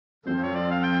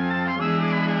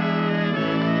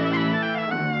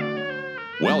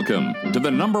Welcome to the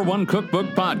 #1 cookbook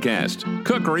podcast,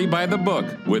 Cookery by the Book,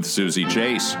 with Susie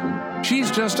Chase.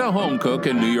 She's just a home cook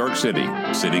in New York City,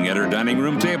 sitting at her dining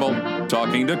room table,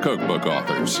 talking to cookbook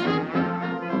authors.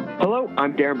 Hello,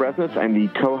 I'm Darren Bresnitz. I'm the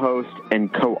co-host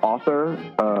and co-author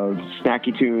of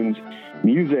Snacky Tunes.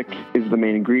 Music is the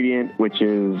main ingredient, which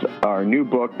is our new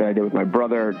book that I did with my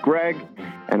brother, Greg,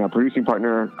 and our producing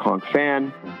partner, Conk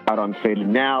Fan, out on Faded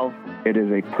Now. It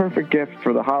is a perfect gift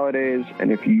for the holidays,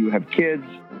 and if you have kids,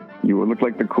 you will look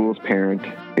like the coolest parent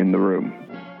in the room.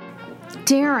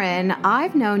 Darren,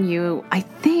 I've known you, I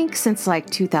think, since like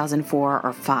 2004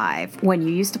 or 5, when you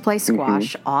used to play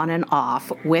squash on and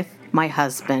off with my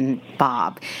husband,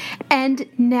 Bob. And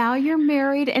now you're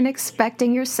married and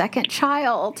expecting your second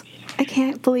child. I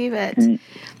can't believe it.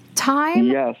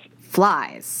 Time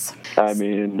flies. I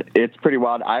mean, it's pretty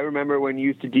wild. I remember when you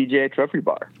used to DJ at Trophy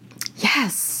Bar.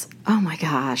 Yes. Oh, my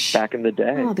gosh. Back in the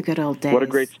day. Oh, the good old days. What a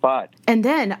great spot. And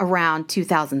then around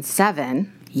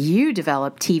 2007, you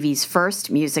developed TV's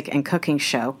first music and cooking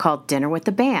show called Dinner with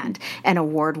the Band, an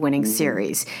award-winning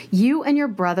series. You and your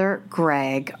brother,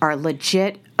 Greg, are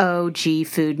legit OG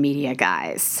food media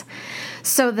guys.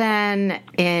 So then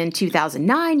in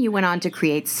 2009, you went on to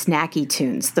create Snacky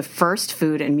Tunes, the first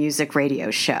food and music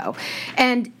radio show.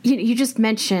 And you just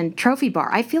mentioned Trophy Bar.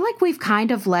 I feel like we've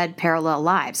kind of led parallel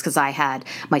lives because I had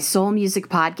my soul music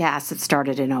podcast that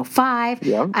started in 2005.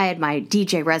 Yeah. I had my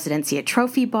DJ residency at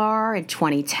Trophy Bar in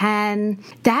 2010.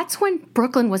 That's when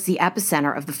Brooklyn was the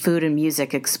epicenter of the food and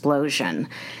music explosion.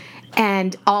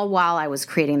 And all while I was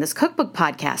creating this cookbook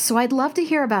podcast. So I'd love to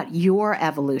hear about your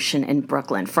evolution in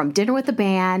Brooklyn, from Dinner with the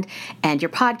Band and your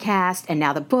podcast, and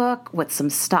now the book, with some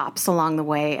stops along the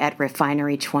way at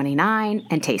Refinery 29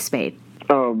 and Tastemade.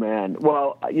 Oh, man.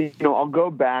 Well, I'll go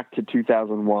back to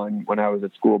 2001 when I was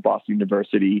at school at Boston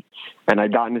University, and I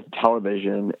got into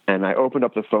television, and I opened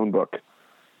up the phone book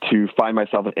to find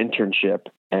myself an internship,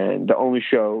 and the only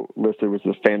show listed was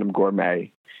the Phantom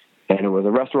Gourmet. And it was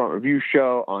a restaurant review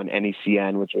show on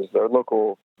NECN, which was their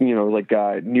local, New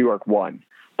York 1,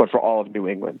 but for all of New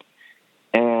England.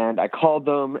 And I called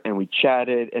them and we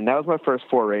chatted, and that was my first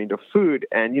foray into food.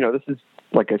 And, this is,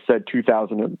 like I said,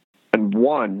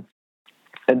 2001.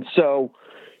 And so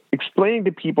explaining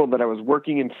to people that I was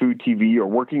working in food TV or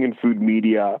working in food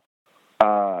media,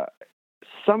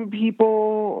 some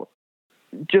people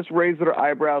just raised their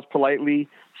eyebrows politely.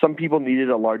 Some people needed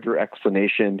a larger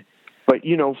explanation. But,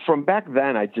 from back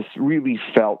then, I just really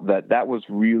felt that was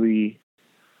really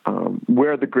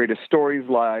where the greatest stories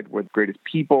lied, where the greatest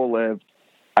people lived.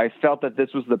 I felt that this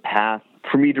was the path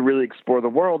for me to really explore the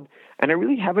world, and I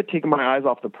really haven't taken my eyes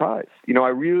off the prize. I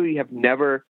really have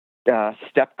never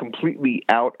stepped completely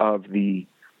out of the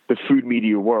food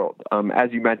media world.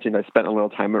 As you mentioned, I spent a little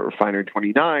time at Refinery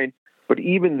 29. But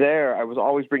even there, I was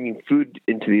always bringing food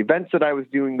into the events that I was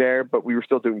doing there, but we were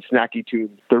still doing Snacky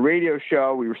Tunes, the radio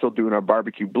show. We were still doing our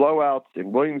barbecue blowouts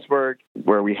in Williamsburg,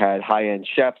 where we had high-end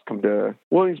chefs come to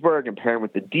Williamsburg and pair them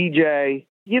with the DJ.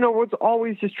 It's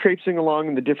always just traipsing along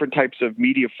in the different types of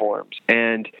media forms.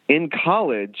 And in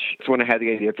college, that's when I had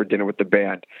the idea for Dinner with the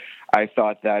Band. I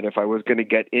thought that if I was going to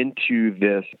get into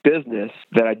this business,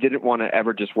 that I didn't want to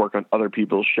ever just work on other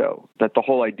people's show, that the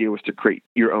whole idea was to create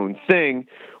your own thing,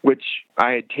 which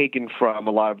I had taken from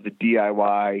a lot of the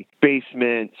DIY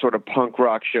basement sort of punk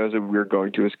rock shows that we were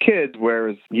going to as kids,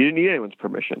 whereas you didn't need anyone's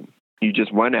permission. You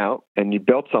just went out and you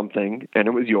built something and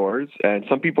it was yours. And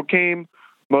some people came,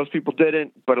 most people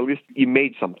didn't, but at least you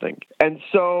made something. And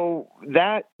so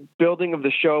that building of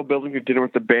the show, building the Dinner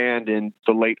with the Band in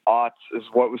the late aughts is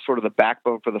what was sort of the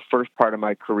backbone for the first part of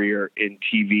my career in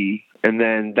TV. And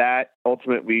then that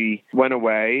ultimately went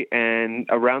away. And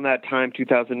around that time,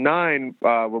 2009,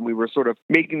 when we were sort of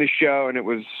making the show and it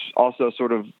was also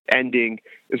sort of ending,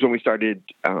 is when we started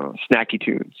Snacky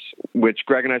Tunes, which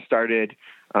Greg and I started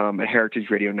at Heritage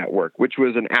Radio Network, which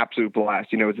was an absolute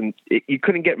blast. You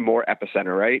couldn't get more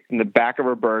epicenter, right? In the back of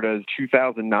Roberta's,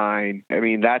 2009. I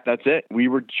mean, that's it. We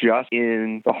were just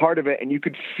in the heart of it, and you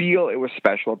could feel it was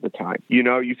special at the time.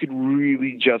 You could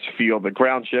really just feel the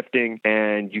ground shifting,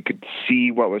 and you could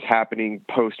see what was happening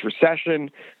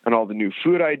post-recession and all the new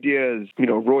food ideas.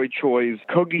 Roy Choi's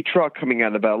Kogi truck coming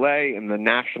out of LA and the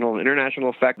national and international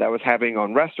effect that was having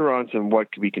on restaurants and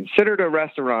what could be considered a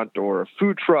restaurant or a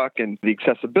food truck, and the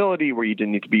accessibility where you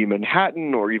didn't need to be in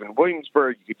Manhattan or even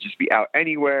Williamsburg. You could just be out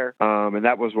anywhere. And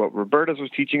that was what Roberta's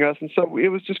was teaching us. And so it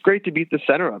was just great to be at the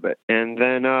center of it. And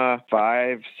then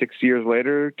 5-6 years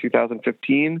later,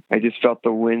 2015, I just felt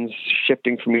the winds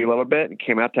shifting for me a little bit and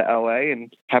came out to LA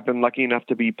and have been lucky enough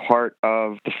to be part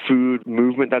of the food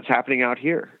movement that's happening out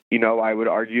here. I would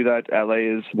argue that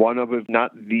LA is one of, if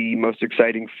not the most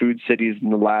exciting food cities in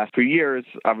the last few years.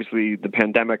 Obviously, the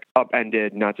pandemic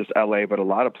upended not just LA, but a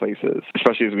lot of places,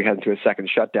 especially as we head into a second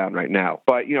shutdown right now.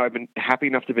 But, I've been happy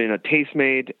enough to be in a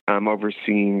Tastemade. I'm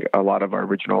overseeing a lot of our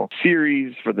original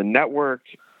series for the network.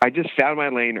 I just found my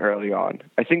lane early on.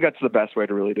 I think that's the best way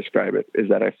to really describe it, is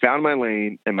that I found my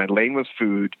lane, and my lane was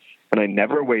food, and I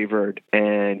never wavered,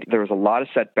 and there was a lot of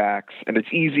setbacks. And it's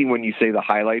easy when you say the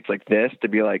highlights like this to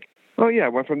be like, oh, yeah, I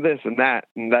went from this and that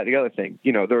the other thing.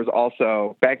 There was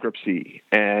also bankruptcy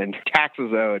and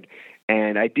taxes owed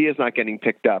and ideas not getting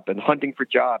picked up and hunting for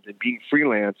jobs and being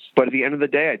freelance. But at the end of the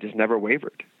day, I just never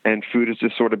wavered. And food has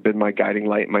just sort of been my guiding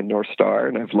light, my North Star.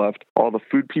 And I've loved all the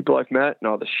food people I've met and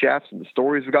all the chefs and the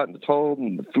stories we've gotten to told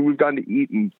and the food we've gotten to eat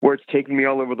and where it's taken me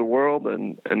all over the world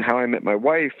and how I met my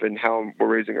wife and how we're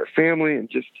raising our family. And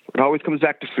just it always comes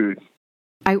back to food.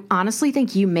 I honestly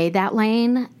think you made that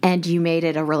lane, and you made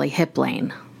it a really hip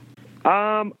lane.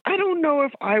 I don't know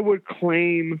if I would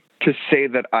claim to say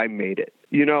that I made it.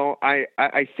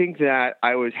 I think that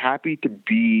I was happy to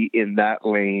be in that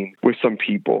lane with some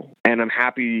people, and I'm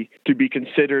happy to be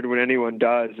considered when anyone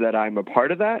does that I'm a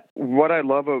part of that. What I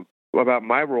love about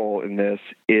my role in this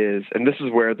is, and this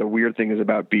is where the weird thing is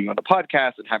about being on the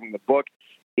podcast and having the book,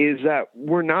 is that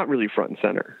we're not really front and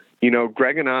center.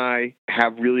 Greg and I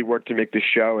have really worked to make the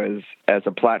show as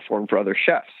a platform for other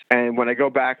chefs. And when I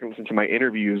go back and listen to my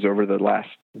interviews over the last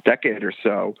decade or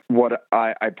so, what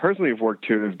I personally have worked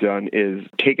to have done is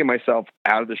taken myself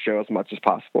out of the show as much as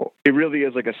possible. It really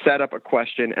is like a setup, a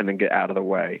question, and then get out of the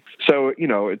way. So,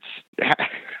 it's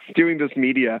doing this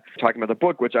media, talking about the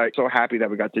book, which I'm so happy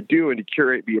that we got to do and to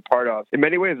curate, be a part of. In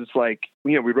many ways, it's like,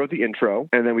 we wrote the intro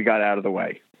and then we got out of the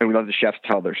way and we let the chefs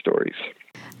tell their stories.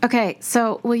 Okay,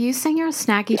 so will you sing your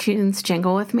Snacky Tunes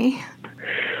jingle with me?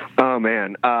 Oh,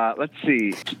 man. Let's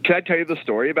see. Can I tell you the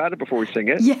story about it before we sing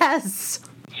it? Yes.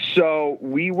 So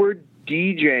we were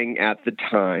DJing at the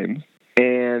time,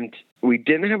 and we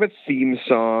didn't have a theme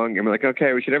song. And we're like,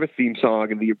 okay, we should have a theme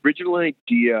song. And the original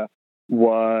idea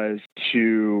was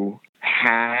to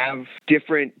have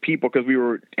different people, because we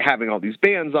were having all these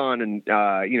bands on, and,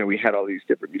 we had all these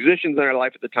different musicians in our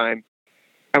life at the time.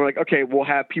 And we're like, okay, we'll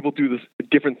have people do this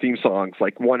different theme songs,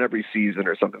 like one every season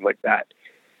or something like that.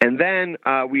 And then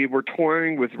we were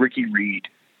touring with Ricky Reed,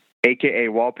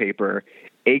 a.k.a. Wallpaper,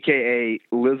 a.k.a.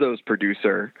 Lizzo's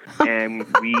producer. And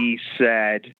we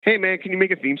said, hey, man, can you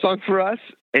make a theme song for us?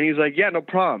 And he's like, yeah, no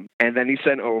problem. And then he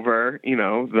sent over,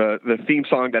 the theme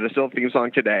song that is still a theme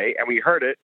song today. And we heard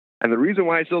it. And the reason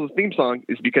why it's still the theme song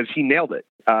is because he nailed it.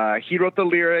 He wrote the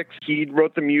lyrics, he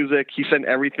wrote the music, he sent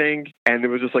everything, and it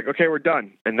was just like, okay, we're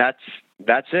done. And that's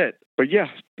it. But yeah,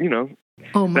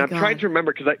 Oh my God. I'm trying to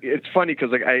remember, because it's funny, because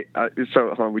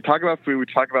we talk about food, we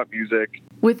talk about music.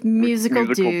 With musical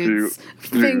dudes,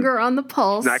 finger on the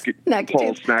pulse. Snacky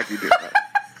dudes.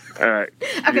 All right.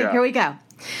 Okay, Here we go.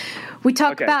 We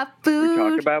talk about food. We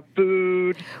talk about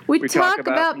food. We talk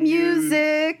about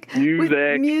music. With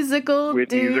musical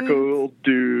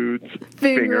dudes.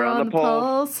 Finger on the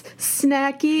pulse.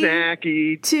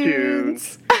 Snacky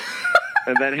tunes.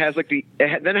 And then it has like the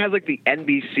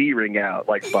NBC ring out,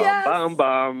 like bum bum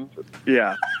bum.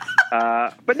 Yeah.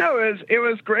 But no, it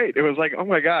was great. It was like, oh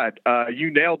my God,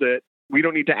 you nailed it. We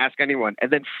don't need to ask anyone.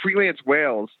 And then Freelance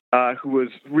Whales, who was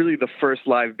really the first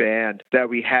live band that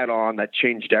we had on that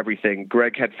changed everything.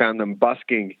 Greg had found them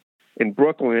busking in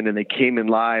Brooklyn, and they came in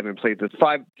live and played this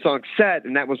 5-song set,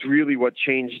 and that was really what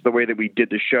changed the way that we did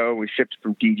the show. We shifted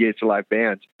from DJs to live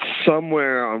bands.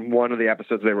 Somewhere on one of the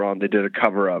episodes they were on, they did a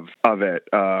cover of it,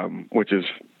 which is,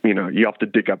 you have to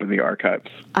dig up in the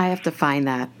archives. I have to find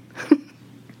that.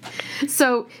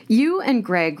 So you and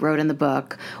Greg wrote in the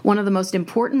book, one of the most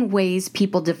important ways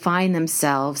people define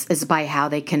themselves is by how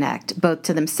they connect, both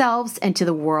to themselves and to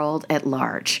the world at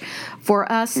large. For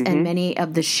us and many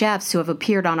of the chefs who have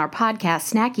appeared on our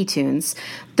podcast, Snacky Tunes,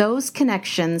 those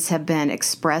connections have been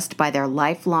expressed by their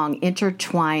lifelong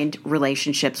intertwined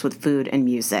relationships with food and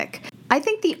music. I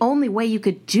think the only way you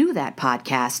could do that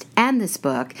podcast and this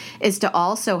book is to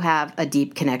also have a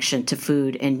deep connection to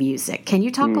food and music. Can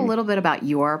you talk a little bit about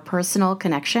your personal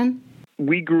connection?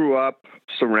 We grew up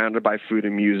surrounded by food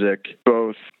and music,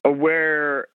 both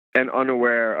aware and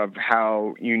unaware of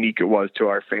how unique it was to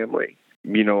our family.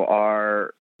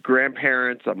 Our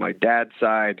grandparents on my dad's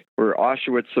side were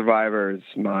Auschwitz survivors.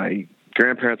 My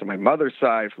grandparents on my mother's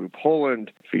side flew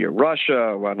Poland, via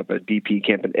Russia, wound up at a DP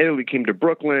camp in Italy, came to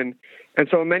Brooklyn. And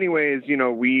so in many ways,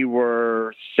 we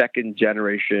were second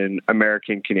generation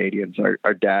American Canadians.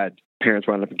 Our dad's parents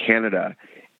wound up in Canada.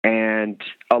 And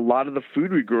a lot of the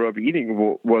food we grew up eating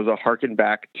was a harken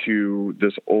back to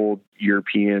this old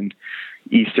European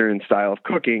Eastern style of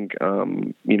cooking,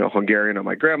 Hungarian on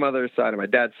my grandmother's side, on my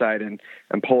dad's side, and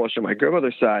Polish on my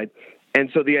grandmother's side. And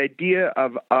so the idea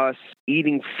of us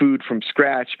eating food from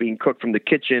scratch, being cooked from the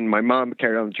kitchen, my mom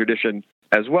carried on the tradition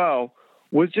as well,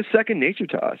 was just second nature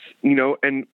to us,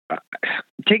 and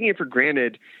taking it for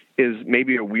granted is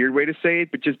maybe a weird way to say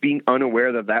it, but just being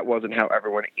unaware that wasn't how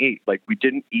everyone ate. Like, we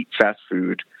didn't eat fast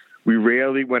food. We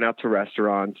rarely went out to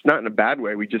restaurants, not in a bad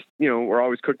way. We just, we're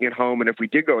always cooking at home. And if we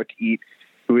did go out to eat,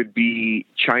 it would be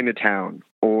Chinatown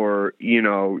or,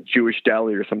 Jewish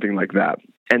deli or something like that.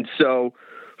 And so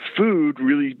food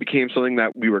really became something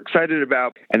that we were excited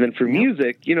about. And then for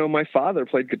music, my father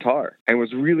played guitar and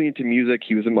was really into music.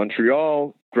 He was in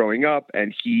Montreal growing up,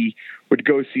 and he would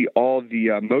go see all the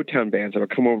Motown bands that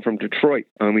would come over from Detroit.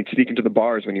 He'd sneak into the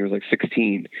bars when he was like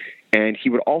 16. And he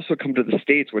would also come to the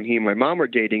States when he and my mom were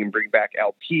dating and bring back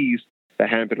LPs that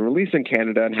hadn't been released in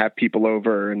Canada and have people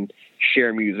over and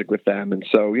share music with them. And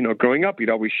so, growing up, he'd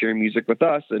always share music with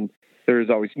us, and there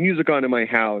was always music on in my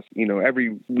house.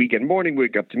 Every weekend morning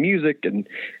we'd wake up to music and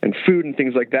food and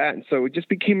things like that. And so it just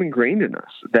became ingrained in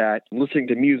us that listening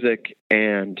to music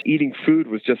and eating food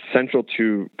was just central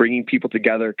to bringing people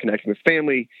together, connecting with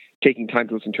family, taking time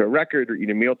to listen to a record or eat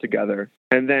a meal together.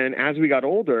 And then as we got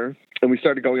older and we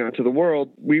started going out into the world,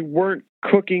 we weren't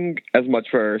cooking as much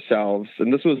for ourselves.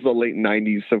 And this was the late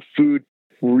 90s. So food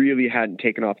really hadn't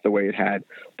taken off the way it had.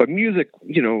 But music,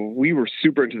 we were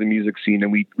super into the music scene,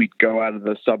 and we'd go out of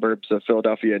the suburbs of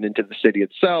Philadelphia and into the city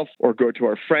itself, or go to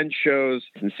our friends' shows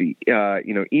and see,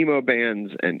 emo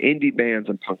bands and indie bands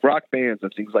and punk rock bands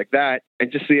and things like that.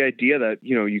 And just the idea that,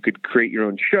 you could create your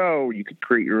own show, you could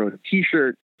create your own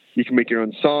T-shirt, you can make your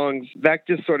own songs. That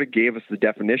just sort of gave us the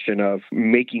definition of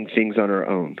making things on our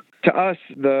own. To us,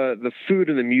 the food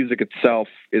and the music itself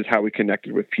is how we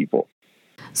connected with people.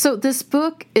 So this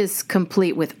book is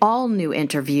complete with all new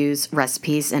interviews,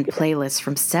 recipes, and playlists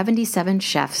from 77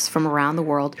 chefs from around the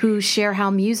world who share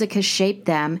how music has shaped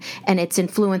them and its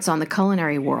influence on the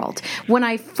culinary world. When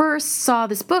I first saw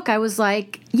this book, I was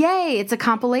like, yay, it's a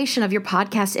compilation of your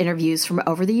podcast interviews from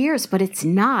over the years, but it's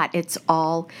not. It's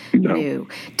all new.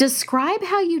 Describe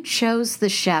how you chose the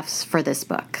chefs for this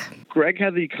book. Greg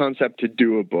had the concept to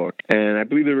do a book, and I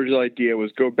believe the original idea was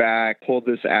go back, pull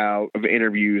this out of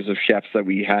interviews of chefs that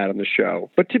we had on the show.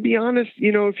 But to be honest,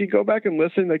 if you go back and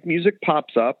listen, like, music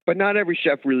pops up, but not every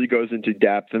chef really goes into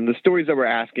depth, and the stories that we're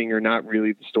asking are not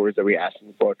really the stories that we asked in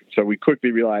the book. So we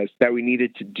quickly realized that we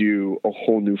needed to do a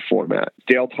whole new format.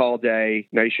 Dale Talday,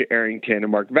 Nyesha Arrington,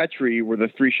 and Mark Vetri were the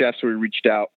three chefs who we reached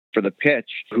out for the pitch,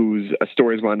 whose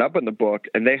stories wound up in the book,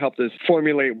 and they helped us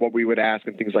formulate what we would ask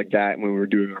and things like that when we were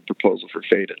doing our proposal for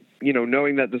Phaedon.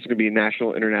 Knowing that this is going to be a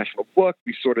national, international book,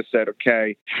 we sort of said,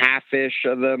 okay, half-ish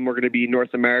of them were going to be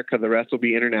North America, the rest will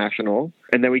be international.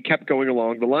 And then we kept going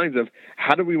along the lines of,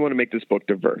 how do we want to make this book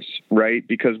diverse, right?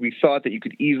 Because we thought that you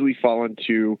could easily fall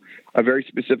into a very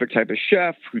specific type of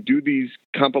chef who do these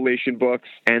compilation books,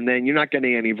 and then you're not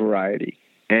getting any variety.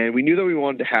 And we knew that we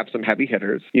wanted to have some heavy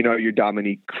hitters, your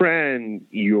Dominique Crenn,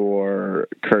 your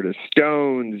Curtis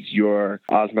Stones, your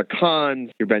Ozma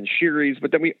Khans, your Ben Shiris.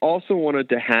 But then we also wanted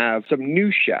to have some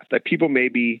new chefs that people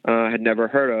maybe had never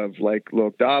heard of, like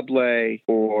Loic Dablé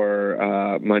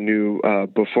or Manu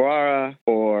Bufara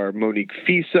or Monique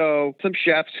Fiso. Some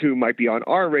chefs who might be on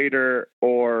our radar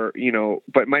or,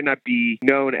 but might not be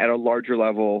known at a larger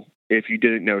level if you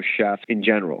didn't know chef in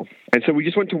general. And so we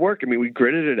just went to work. I mean, we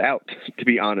gritted it out, to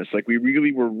be honest. Like, we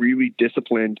really were really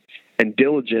disciplined and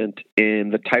diligent in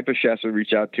the type of chefs we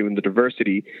reach out to and the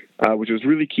diversity, which was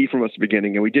really key from us at the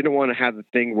beginning. And we didn't want to have the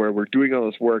thing where we're doing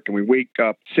all this work and we wake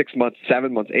up 6 months,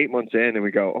 7 months, 8 months in and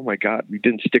we go, oh my God, we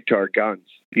didn't stick to our guns.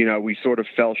 We sort of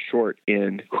fell short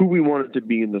in who we wanted to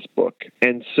be in this book.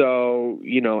 And so,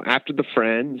 after the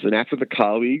friends and after the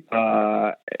colleagues,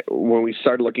 when we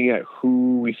started looking at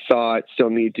who we thought still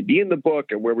needed to be in the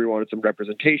book and where we wanted some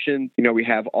representation, we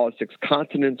have all 6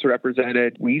 continents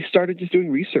represented. We started just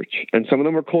doing research, and some of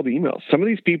them were cold emails. Some of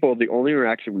these people, the only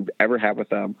interaction we've ever had with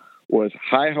them was,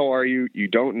 hi, how are you? You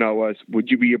don't know us. Would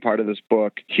you be a part of this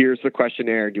book? Here's the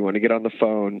questionnaire. Do you want to get on the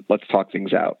phone? Let's talk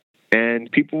things out.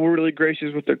 And people were really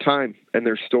gracious with their time and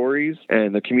their stories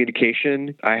and the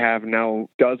communication. I have now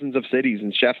dozens of cities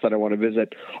and chefs that I want to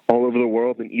visit all over the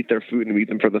world and eat their food and meet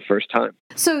them for the first time.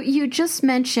 So you just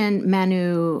mentioned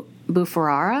Manu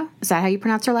Bufara. Is that how you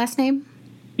pronounce her last name?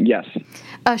 Yes.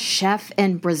 A chef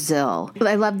in Brazil.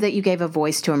 I love that you gave a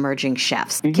voice to emerging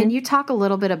chefs. Mm-hmm. Can you talk a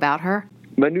little bit about her?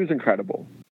 Manu's incredible.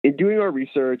 In doing our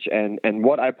research and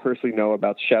what I personally know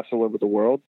about chefs all over the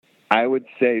world, I would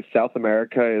say South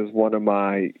America is one of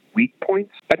my weak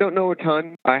points. I don't know a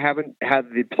ton. I haven't had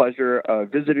the pleasure of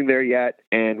visiting there yet,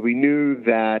 and we knew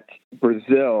that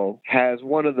Brazil has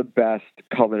one of the best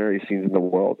culinary scenes in the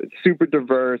world. It's super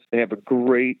diverse. They have a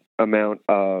great amount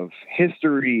of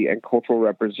history and cultural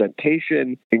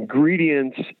representation,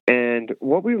 ingredients, and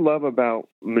what we love about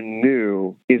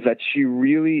Manu is that she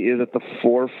really is at the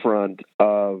forefront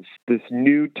of this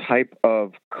new type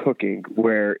of cooking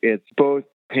where it's both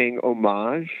paying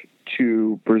homage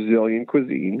to Brazilian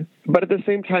cuisine, but at the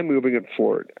same time moving it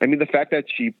forward. I mean, the fact that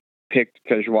she picked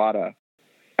feijoada,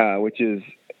 which is,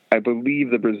 I believe,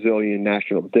 the Brazilian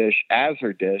national dish, as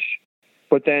her dish,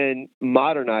 but then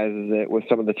modernizes it with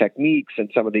some of the techniques and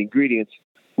some of the ingredients,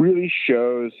 really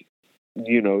shows,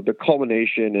 the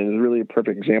culmination, and is really a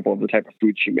perfect example of the type of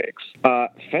food she makes.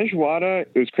 Feijoada,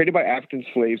 it was created by African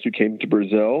slaves who came to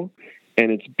Brazil, and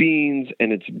it's beans,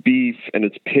 and it's beef, and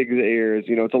it's pig's ears.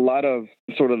 It's a lot of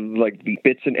sort of like the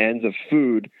bits and ends of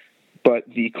food, but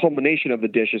the culmination of the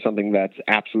dish is something that's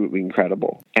absolutely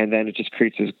incredible. And then it just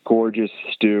creates this gorgeous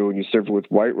stew, and you serve it with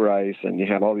white rice, and you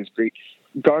have all these great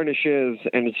garnishes,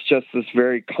 and it's just this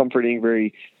very comforting,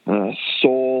 very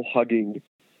soul-hugging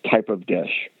type of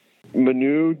dish.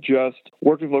 Manu just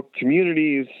worked with local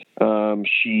communities.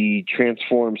 She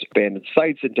transforms abandoned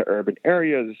sites into urban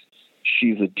areas.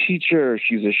 She's a teacher.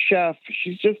 She's a chef.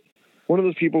 She's just one of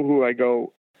those people who I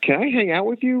go, can I hang out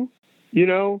with you?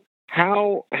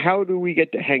 How do we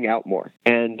get to hang out more?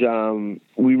 And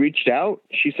we reached out.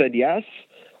 She said yes.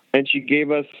 And she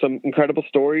gave us some incredible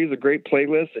stories, a great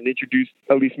playlist, and introduced,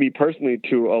 at least me personally,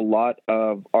 to a lot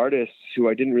of artists who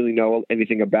I didn't really know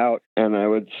anything about. And I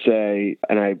would say,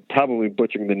 and I'm probably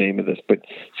butchering the name of this, but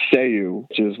Seiyuu,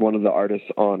 which is one of the artists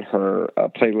on her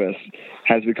playlist,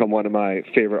 has become one of my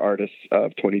favorite artists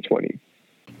of 2020.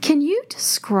 Can you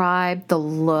describe the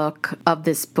look of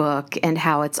this book and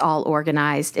how it's all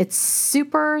organized? It's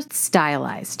super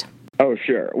stylized. Oh,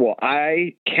 sure. Well,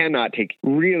 I cannot take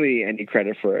really any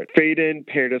credit for it. Phaidon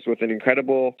paired us with an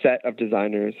incredible set of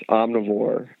designers,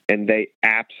 Omnivore, and they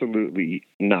absolutely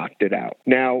knocked it out.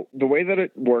 Now, the way that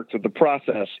it works with the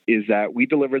process is that we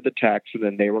delivered the text, and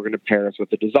then they were going to pair us with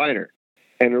the designer.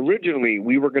 And originally,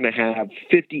 we were going to have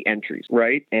 50 entries,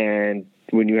 right? And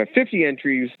when you have 50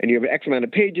 entries and you have X amount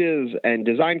of pages and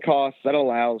design costs, that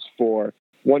allows for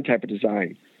one type of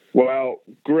design. Well,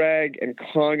 Greg and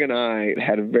Kong and I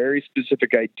had a very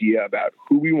specific idea about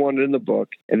who we wanted in the book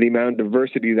and the amount of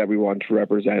diversity that we wanted to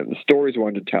represent and the stories we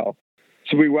wanted to tell.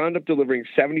 So we wound up delivering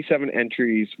 77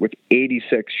 entries with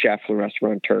 86 chefs and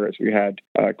restaurateurs. We had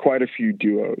quite a few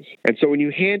duos. And so when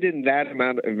you hand in that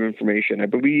amount of information, I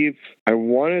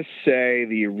want to say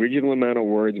the original amount of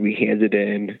words we handed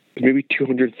in was maybe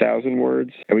 200,000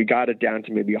 words, and we got it down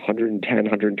to maybe 110,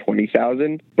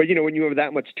 120,000. But, when you have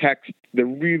that much text, there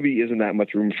really isn't that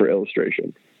much room for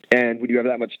illustration. And when you have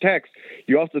that much text,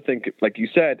 you also think, like you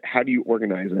said, how do you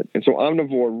organize it? And so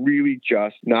Omnivore really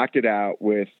just knocked it out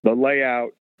with the layout,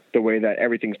 the way that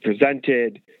everything's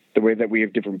presented, the way that we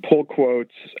have different pull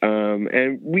quotes.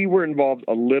 And we were involved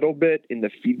a little bit in the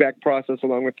feedback process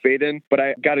along with Phaidon, but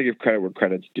I got to give credit where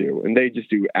credit's due. And they just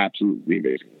do absolutely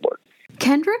amazing work.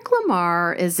 Kendrick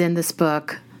Lamar is in this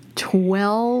book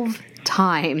 12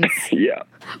 times. Yeah.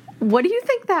 What do you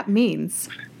think that means?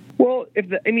 Well,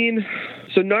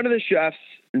 so none of the chefs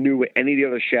knew what any of the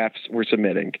other chefs were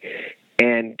submitting.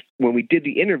 And when we did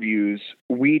the interviews,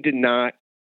 we did not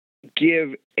give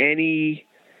any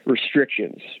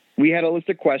restrictions. We had a list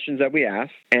of questions that we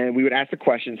asked, and we would ask the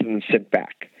questions and then sit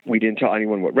back. We didn't tell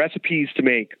anyone what recipes to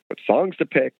make, what songs to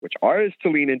pick, which artists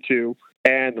to lean into.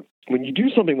 And when you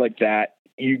do something like that,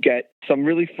 you get some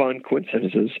really fun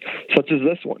coincidences, such as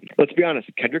this one. Let's be honest,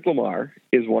 Kendrick Lamar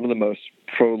is one of the most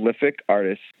prolific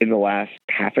artists in the last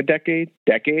half a decade,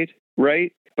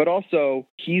 right? But also,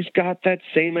 he's got that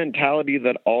same mentality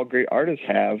that all great artists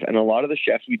have, and a lot of the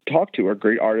chefs we talk to are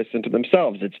great artists into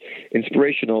themselves. It's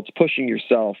inspirational, it's pushing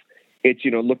yourself. It's,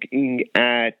 looking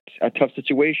at a tough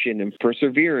situation and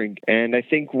persevering. And I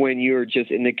think when you're just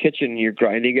in the kitchen, you're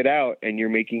grinding it out and you're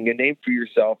making a name for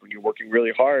yourself and you're working really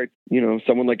hard,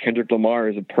 someone like Kendrick Lamar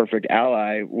is a perfect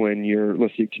ally when you're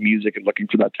listening to music and looking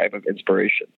for that type of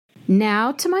inspiration.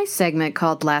 Now to my segment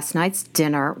called Last Night's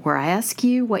Dinner, where I ask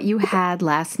you what you had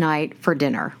last night for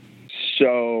dinner.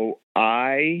 So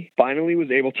I finally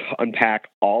was able to unpack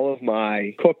all of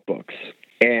my cookbooks.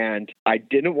 And I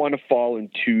didn't want to fall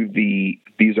into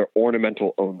these are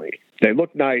ornamental only. They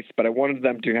look nice, but I wanted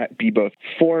them to be both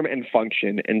form and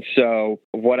function. And so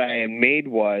what I made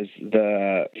was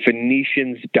the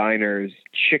Phoenician's Diner's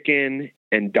chicken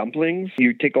and dumplings.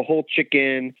 You take a whole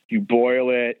chicken, you boil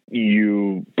it,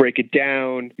 you break it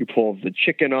down, you pull the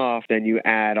chicken off, then you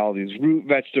add all these root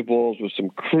vegetables with some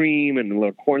cream and a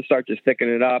little cornstarch to thicken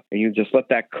it up, and you just let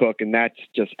that cook, and that's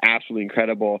just absolutely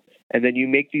incredible. And then you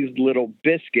make these little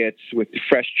biscuits with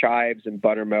fresh chives and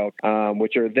buttermilk,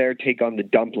 which are their take on the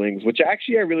dumplings, which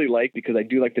actually I really like because I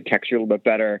do like the texture a little bit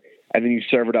better. And then you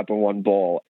serve it up in one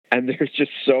bowl. And there's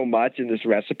just so much in this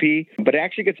recipe, but it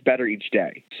actually gets better each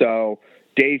day. So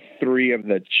day 3 of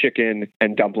the chicken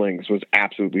and dumplings was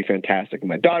absolutely fantastic.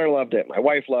 My daughter loved it. My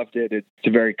wife loved it. It's a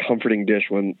very comforting dish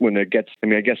when it gets,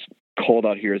 I guess cold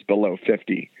out here is below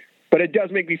 50. But it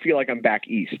does make me feel like I'm back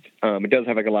east. It does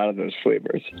have like a lot of those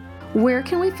flavors. Where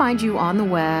can we find you on the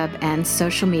web and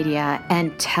social media?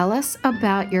 And tell us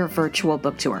about your virtual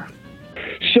book tour.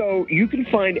 So you can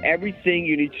find everything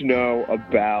you need to know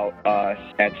about us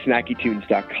at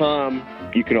snackytunes.com.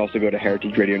 You can also go to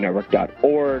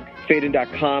heritageradionetwork.org.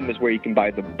 Faden.com is where you can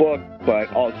buy the book,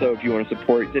 but also if you want to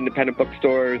support independent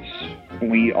bookstores,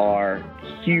 we are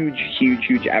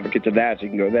huge advocates of that, so you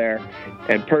can go there.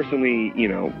 And personally, you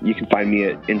can find me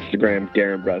at Instagram,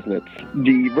 Darren Bresnitz.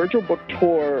 The virtual book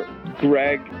tour,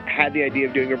 Greg had the idea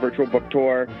of doing a virtual book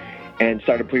tour and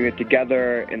started putting it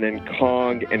together, and then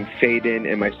Kong and Faden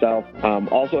and myself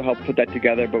also helped put that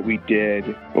together, but we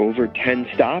did over 10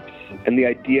 stops, and the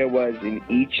idea was in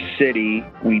each city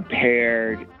we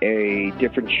paired a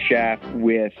different chef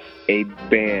with a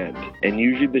band, and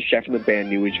usually the chef and the band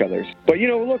knew each other. But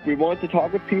look, we wanted to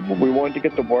talk with people, we wanted to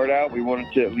get the word out, we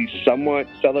wanted to at least somewhat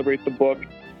celebrate the book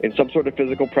in some sort of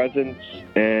physical presence,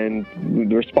 and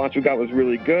the response we got was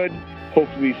really good.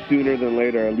 Hopefully sooner than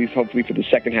later, at least hopefully for the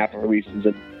second half of releases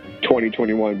in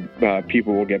 2021,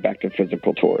 people will get back to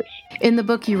physical tours. In the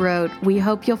book you wrote, we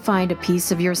hope you'll find a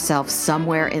piece of yourself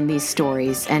somewhere in these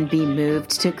stories and be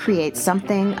moved to create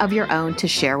something of your own to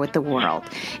share with the world.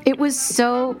 It was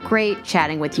so great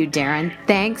chatting with you, Darren.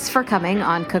 Thanks for coming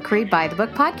on Cookery by the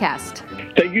Book podcast.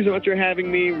 Thank you so much for having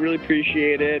me. Really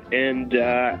appreciate it. And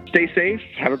stay safe.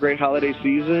 Have a great holiday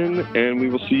season, and we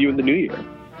will see you in the new year.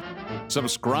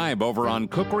 Subscribe over on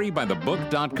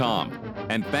cookerybythebook.com.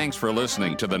 And thanks for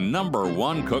listening to the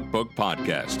 #1 cookbook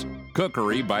podcast,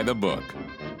 Cookery by the Book.